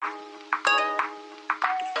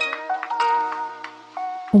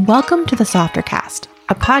Welcome to the Softercast,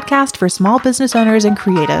 a podcast for small business owners and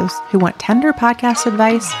creatives who want tender podcast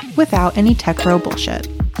advice without any tech bro bullshit.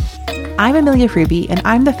 I'm Amelia Fruby, and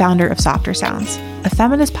I'm the founder of Softer Sounds, a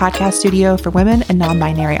feminist podcast studio for women and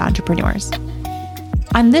non-binary entrepreneurs.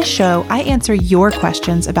 On this show, I answer your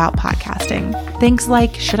questions about podcasting. Things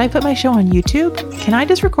like, should I put my show on YouTube? Can I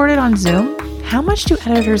just record it on Zoom? How much do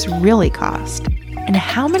editors really cost? And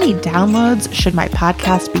how many downloads should my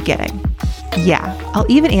podcast be getting? Yeah, I'll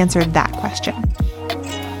even answer that question.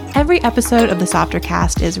 Every episode of the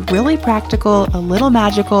Softercast is really practical, a little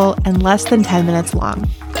magical, and less than 10 minutes long.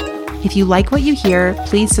 If you like what you hear,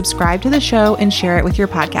 please subscribe to the show and share it with your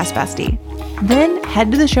podcast bestie. Then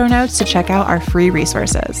head to the show notes to check out our free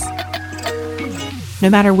resources. No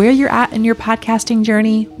matter where you're at in your podcasting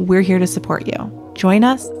journey, we're here to support you. Join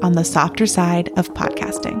us on the softer side of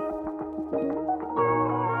podcasting.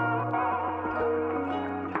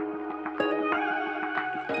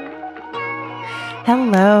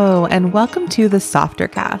 Hello, and welcome to the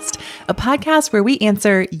Softercast, a podcast where we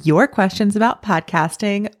answer your questions about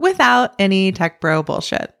podcasting without any tech bro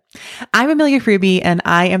bullshit. I'm Amelia Fruby, and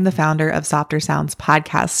I am the founder of Softer Sounds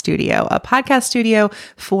Podcast Studio, a podcast studio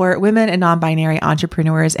for women and non-binary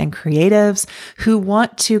entrepreneurs and creatives who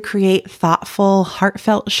want to create thoughtful,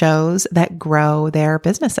 heartfelt shows that grow their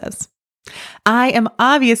businesses. I am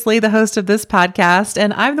obviously the host of this podcast,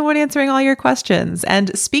 and I'm the one answering all your questions.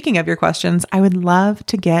 And speaking of your questions, I would love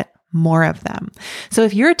to get more of them. So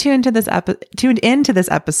if you're tuned into this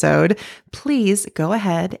episode, please go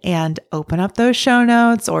ahead and open up those show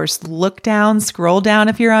notes or scroll down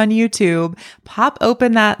if you're on YouTube, pop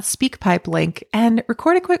open that SpeakPipe link and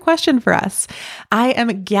record a quick question for us. I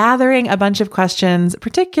am gathering a bunch of questions,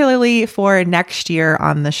 particularly for next year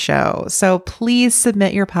on the show. So please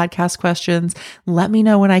submit your podcast questions. Let me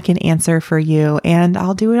know when I can answer for you, and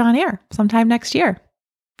I'll do it on air sometime next year.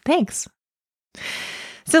 Thanks.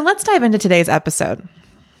 So let's dive into today's episode.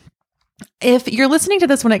 If you're listening to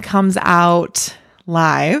this when it comes out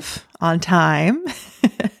live on time,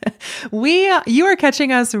 you are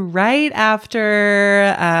catching us right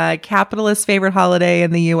after capitalist favorite holiday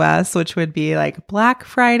in the US, which would be like Black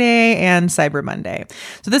Friday and Cyber Monday.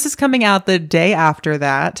 So this is coming out the day after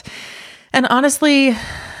that. And honestly,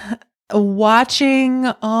 watching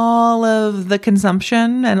all of the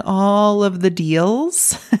consumption and all of the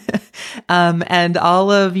deals and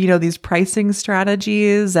all of, these pricing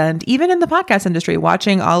strategies, and even in the podcast industry,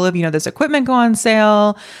 watching all of, this equipment go on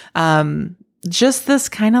sale, just this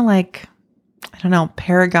kind of like,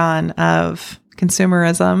 paragon of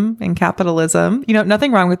consumerism and capitalism.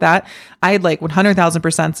 Nothing wrong with that. I'd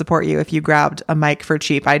 100,000% support you if you grabbed a mic for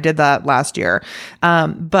cheap. I did that last year.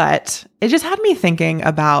 But it just had me thinking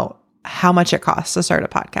about how much it costs to start a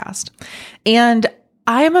podcast. And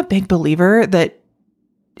I am a big believer that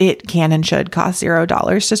it can and should cost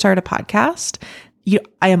 $0 to start a podcast.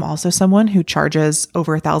 I am also someone who charges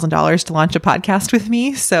over $1,000 to launch a podcast with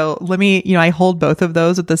me. So I hold both of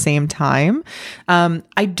those at the same time.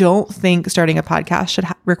 I don't think starting a podcast should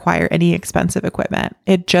require any expensive equipment.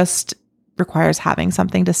 It just requires having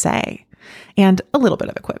something to say and a little bit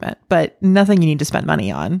of equipment, but nothing you need to spend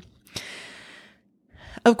money on.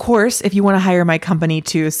 Of course, if you want to hire my company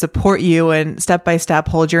to support you and step by step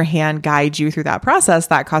hold your hand, guide you through that process,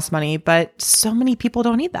 that costs money. But so many people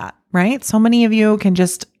don't need that, right? So many of you can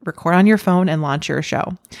just record on your phone and launch your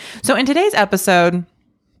show. So in today's episode,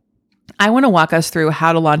 I want to walk us through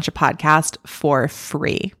how to launch a podcast for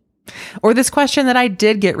free. Or this question that I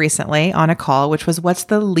did get recently on a call, which was, what's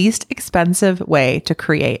the least expensive way to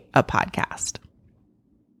create a podcast?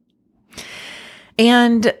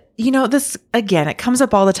 And this, again, it comes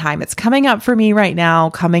up all the time. It's coming up for me right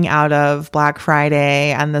now, coming out of Black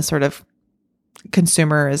Friday and the sort of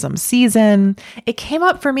consumerism season. It came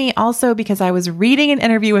up for me also because I was reading an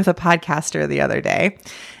interview with a podcaster the other day,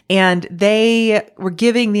 and they were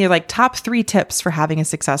giving the top 3 tips for having a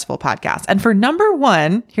successful podcast. And for number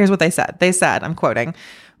 1, here's what they said. They said, I'm quoting,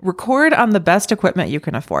 "Record on the best equipment you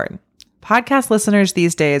can afford. Podcast listeners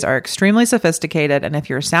these days are extremely sophisticated, and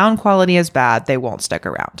if your sound quality is bad, they won't stick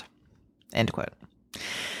around." End quote.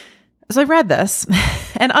 So I read this,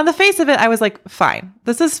 and on the face of it, I was like, fine.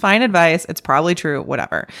 This is fine advice. It's probably true,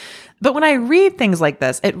 whatever. But when I read things like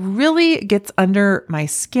this, it really gets under my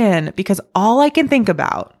skin because all I can think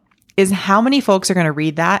about is how many folks are going to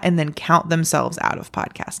read that and then count themselves out of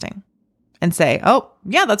podcasting and say, oh,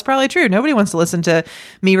 yeah, that's probably true. Nobody wants to listen to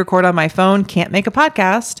me record on my phone, can't make a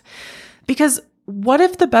podcast. Because what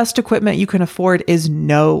if the best equipment you can afford is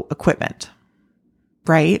no equipment,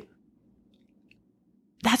 right?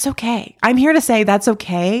 that's okay. I'm here to say that's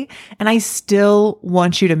okay. And I still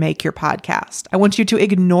want you to make your podcast. I want you to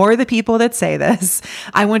ignore the people that say this.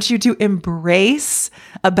 I want you to embrace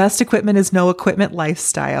a best equipment is no equipment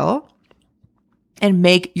lifestyle and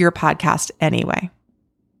make your podcast anyway.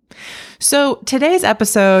 So today's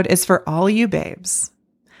episode is for all you babes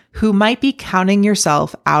who might be counting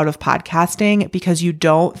yourself out of podcasting because you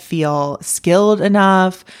don't feel skilled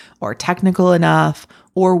enough or technical enough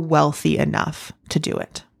or wealthy enough to do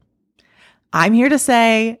it. I'm here to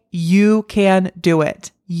say you can do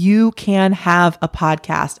it. You can have a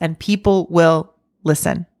podcast and people will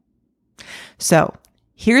listen. So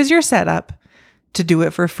here's your setup to do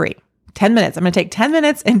it for free. 10 minutes. I'm going to take 10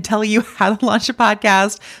 minutes and tell you how to launch a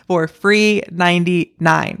podcast for free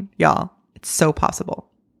 99, y'all. It's so possible.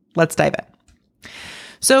 Let's dive in.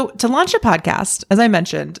 So to launch a podcast, as I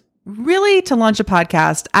mentioned, really to launch a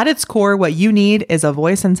podcast at its core, what you need is a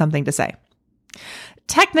voice and something to say.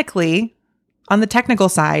 Technically, on the technical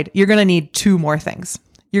side, you're going to need two more things.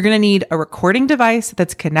 You're going to need a recording device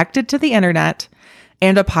that's connected to the internet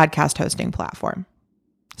and a podcast hosting platform.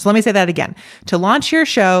 So let me say that again. To launch your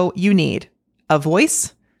show, you need a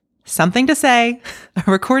voice, something to say, a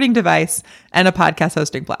recording device, and a podcast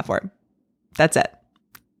hosting platform. That's it.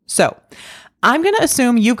 So I'm going to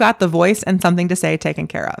assume you've got the voice and something to say taken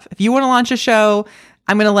care of. If you want to launch a show,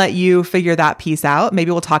 I'm going to let you figure that piece out.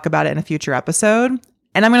 Maybe we'll talk about it in a future episode.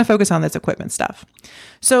 And I'm going to focus on this equipment stuff.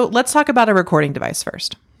 So let's talk about a recording device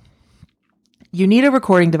first. You need a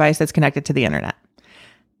recording device that's connected to the internet.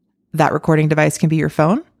 That recording device can be your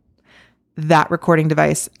phone. That recording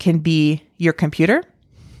device can be your computer.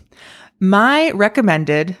 My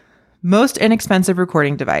recommended most inexpensive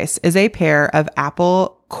recording device is a pair of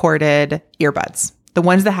Apple corded earbuds, the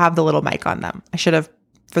ones that have the little mic on them.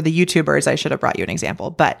 For the YouTubers, I should have brought you an example,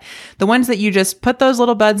 but the ones that you just put those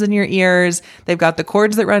little buds in your ears, they've got the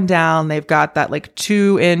cords that run down. They've got that like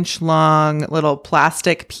 2-inch long little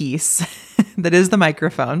plastic piece that is the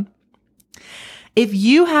microphone. If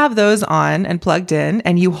you have those on and plugged in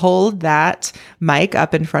and you hold that mic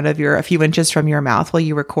up in front of a few inches from your mouth while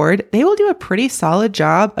you record, they will do a pretty solid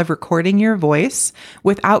job of recording your voice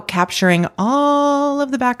without capturing all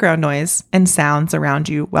of the background noise and sounds around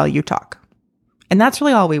you while you talk. And that's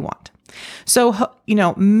really all we want. So,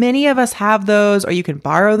 many of us have those, or you can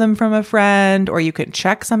borrow them from a friend, or you can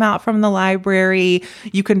check some out from the library.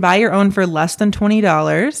 You can buy your own for less than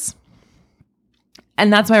 $20.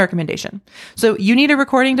 And that's my recommendation. So you need a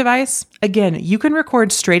recording device. Again, you can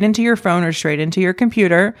record straight into your phone or straight into your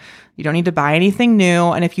computer. You don't need to buy anything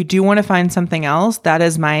new. And if you do want to find something else, that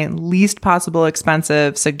is my least possible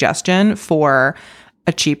expensive suggestion for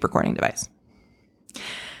a cheap recording device.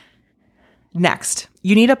 Next,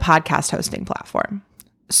 you need a podcast hosting platform.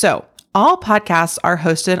 So all podcasts are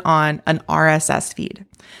hosted on an RSS feed.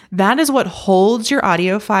 That is what holds your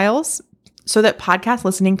audio files so that podcast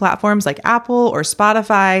listening platforms like Apple or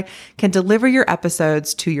Spotify can deliver your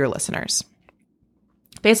episodes to your listeners.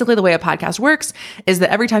 Basically, the way a podcast works is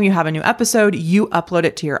that every time you have a new episode, you upload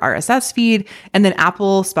it to your RSS feed, and then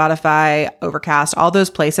Apple, Spotify, Overcast, all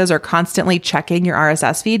those places are constantly checking your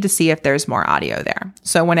RSS feed to see if there's more audio there.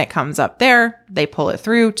 So when it comes up there, they pull it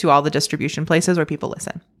through to all the distribution places where people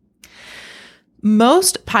listen.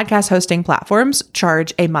 Most podcast hosting platforms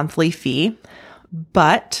charge a monthly fee,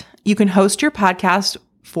 but you can host your podcast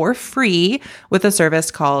for free with a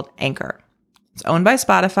service called Anchor. It's owned by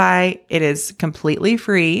Spotify. It is completely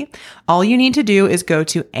free. All you need to do is go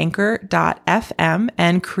to anchor.fm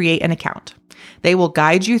and create an account. They will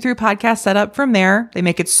guide you through podcast setup from there. They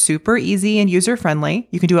make it super easy and user-friendly.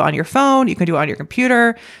 You can do it on your phone. You can do it on your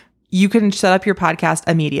computer. You can set up your podcast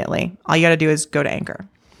immediately. All you got to do is go to Anchor.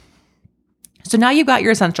 So now you've got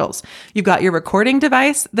your essentials. You've got your recording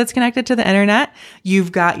device that's connected to the internet.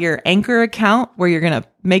 You've got your Anchor account where you're going to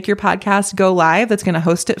make your podcast go live. That's going to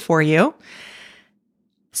host it for you.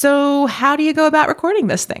 So how do you go about recording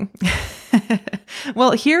this thing?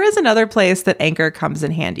 Well, here is another place that Anchor comes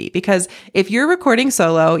in handy, because if you're recording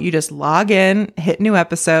solo, you just log in, hit new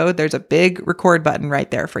episode. There's a big record button right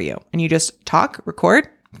there for you. And you just talk, record,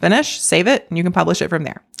 finish, save it, and you can publish it from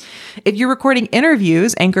there. If you're recording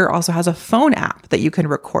interviews, Anchor also has a phone app that you can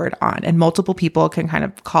record on, and multiple people can kind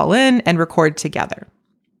of call in and record together.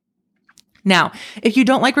 Now, if you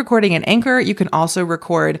don't like recording in Anchor, you can also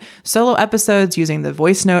record solo episodes using the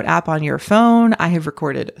Voice Note app on your phone. I have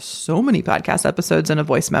recorded so many podcast episodes in a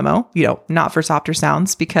voice memo, not for softer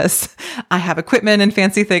sounds because I have equipment and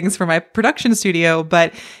fancy things for my production studio.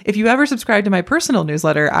 But if you ever subscribe to my personal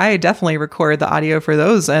newsletter, I definitely record the audio for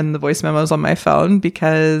those and the voice memos on my phone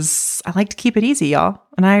because I like to keep it easy, y'all.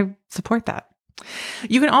 And I support that.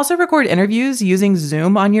 You can also record interviews using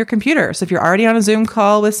Zoom on your computer. So if you're already on a Zoom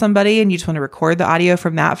call with somebody and you just want to record the audio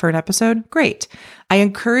from that for an episode, great. I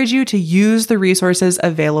encourage you to use the resources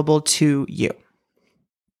available to you.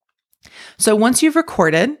 So once you've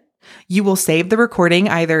recorded, you will save the recording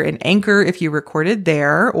either in Anchor if you recorded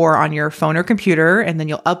there or on your phone or computer, and then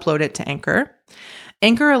you'll upload it to Anchor.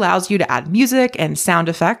 Anchor allows you to add music and sound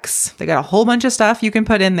effects. They got a whole bunch of stuff you can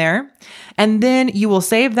put in there. And then you will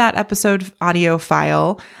save that episode audio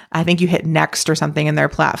file. I think you hit next or something in their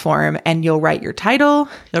platform, and you'll write your title,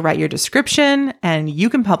 you'll write your description, and you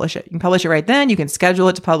can publish it. You can publish it right then. You can schedule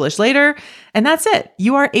it to publish later. And that's it.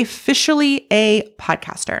 You are officially a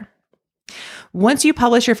podcaster. Once you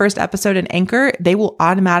publish your first episode in Anchor, they will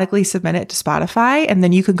automatically submit it to Spotify, and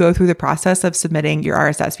then you can go through the process of submitting your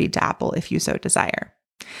RSS feed to Apple if you so desire.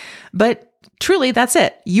 But truly, that's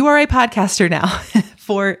it. You are a podcaster now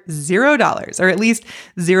for $0, or at least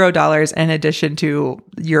 $0 in addition to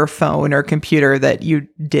your phone or computer that you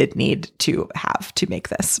did need to have to make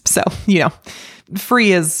this. So,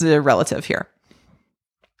 free is relative here.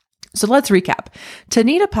 So let's recap. To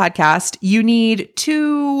need a podcast, you need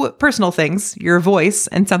 2 personal things, your voice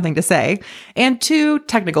and something to say, and 2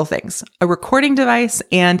 technical things, a recording device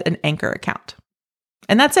and an Anchor account.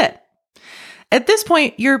 And that's it. At this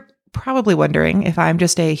point, you're probably wondering if I'm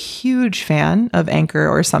just a huge fan of Anchor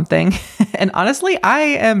or something. And honestly, I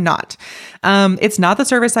am not. It's not the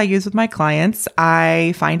service I use with my clients.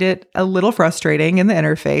 I find it a little frustrating in the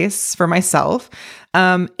interface for myself.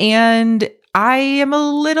 And I am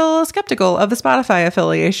a little skeptical of the Spotify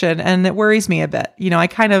affiliation, and it worries me a bit. I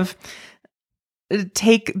kind of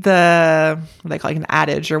take what they call an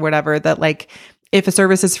adage or whatever that if a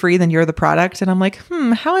service is free, then you're the product. And I'm like,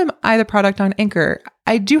 how am I the product on Anchor?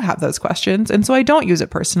 I do have those questions. And so I don't use it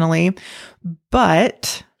personally,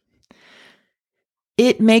 but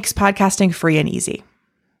it makes podcasting free and easy.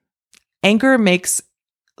 Anchor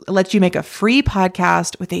lets you make a free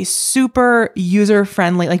podcast with a super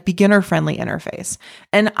user-friendly, beginner-friendly interface.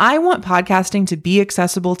 And I want podcasting to be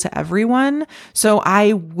accessible to everyone. So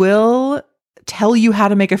I will tell you how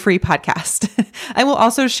to make a free podcast. I will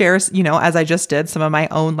also share, as I just did, some of my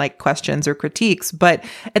own questions or critiques. But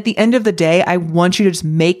at the end of the day, I want you to just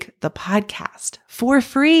make the podcast for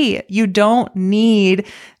free. You don't need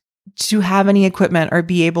to have any equipment or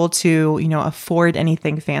be able to, afford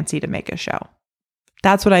anything fancy to make a show.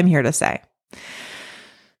 That's what I'm here to say.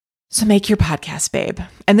 So make your podcast, babe,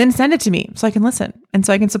 and then send it to me so I can listen and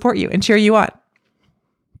so I can support you and cheer you on.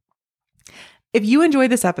 If you enjoyed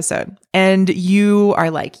this episode and you are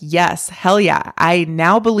like, yes, hell yeah, I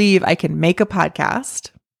now believe I can make a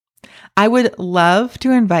podcast, I would love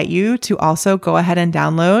to invite you to also go ahead and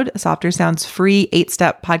download Softer Sound's free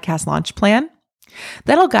 8-step podcast launch plan.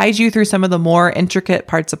 That'll guide you through some of the more intricate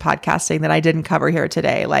parts of podcasting that I didn't cover here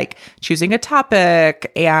today, like choosing a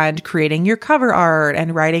topic and creating your cover art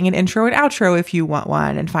and writing an intro and outro if you want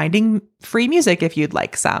one, and finding free music if you'd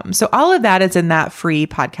like some. So all of that is in that free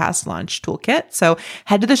podcast launch toolkit. So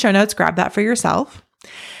head to the show notes, grab that for yourself.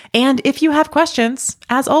 And if you have questions,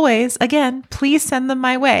 as always, again, please send them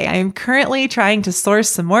my way. I am currently trying to source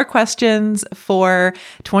some more questions for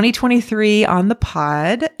 2023 on the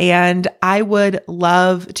pod, and I would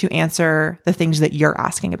love to answer the things that you're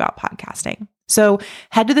asking about podcasting. So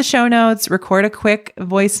head to the show notes, record a quick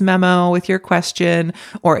voice memo with your question,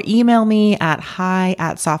 or email me at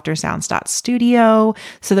hi@softersounds.studio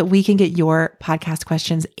so that we can get your podcast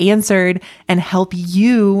questions answered and help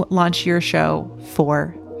you launch your show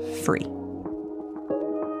for free.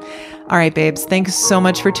 All right, babes, thanks so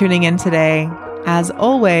much for tuning in today. As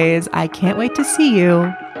always, I can't wait to see you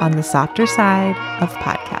on the softer side of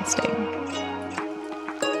podcasting.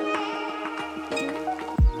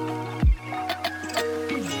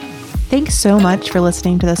 Thanks so much for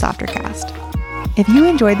listening to the Softercast. If you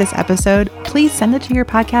enjoyed this episode, please send it to your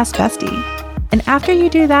podcast bestie. And after you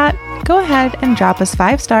do that, go ahead and drop us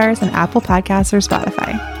 5 stars on Apple Podcasts or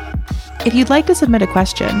Spotify. If you'd like to submit a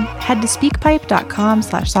question, head to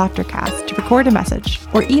speakpipe.com/softercast to record a message,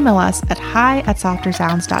 or email us at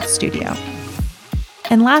hi@softersounds.studio.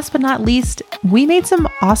 And last but not least, we made some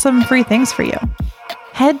awesome free things for you.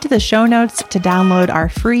 Head to the show notes to download our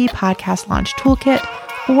free podcast launch toolkit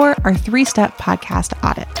or our 3-step podcast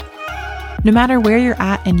audit. No matter where you're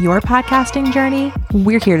at in your podcasting journey,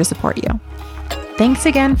 we're here to support you. Thanks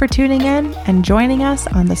again for tuning in and joining us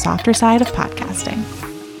on the softer side of podcasting.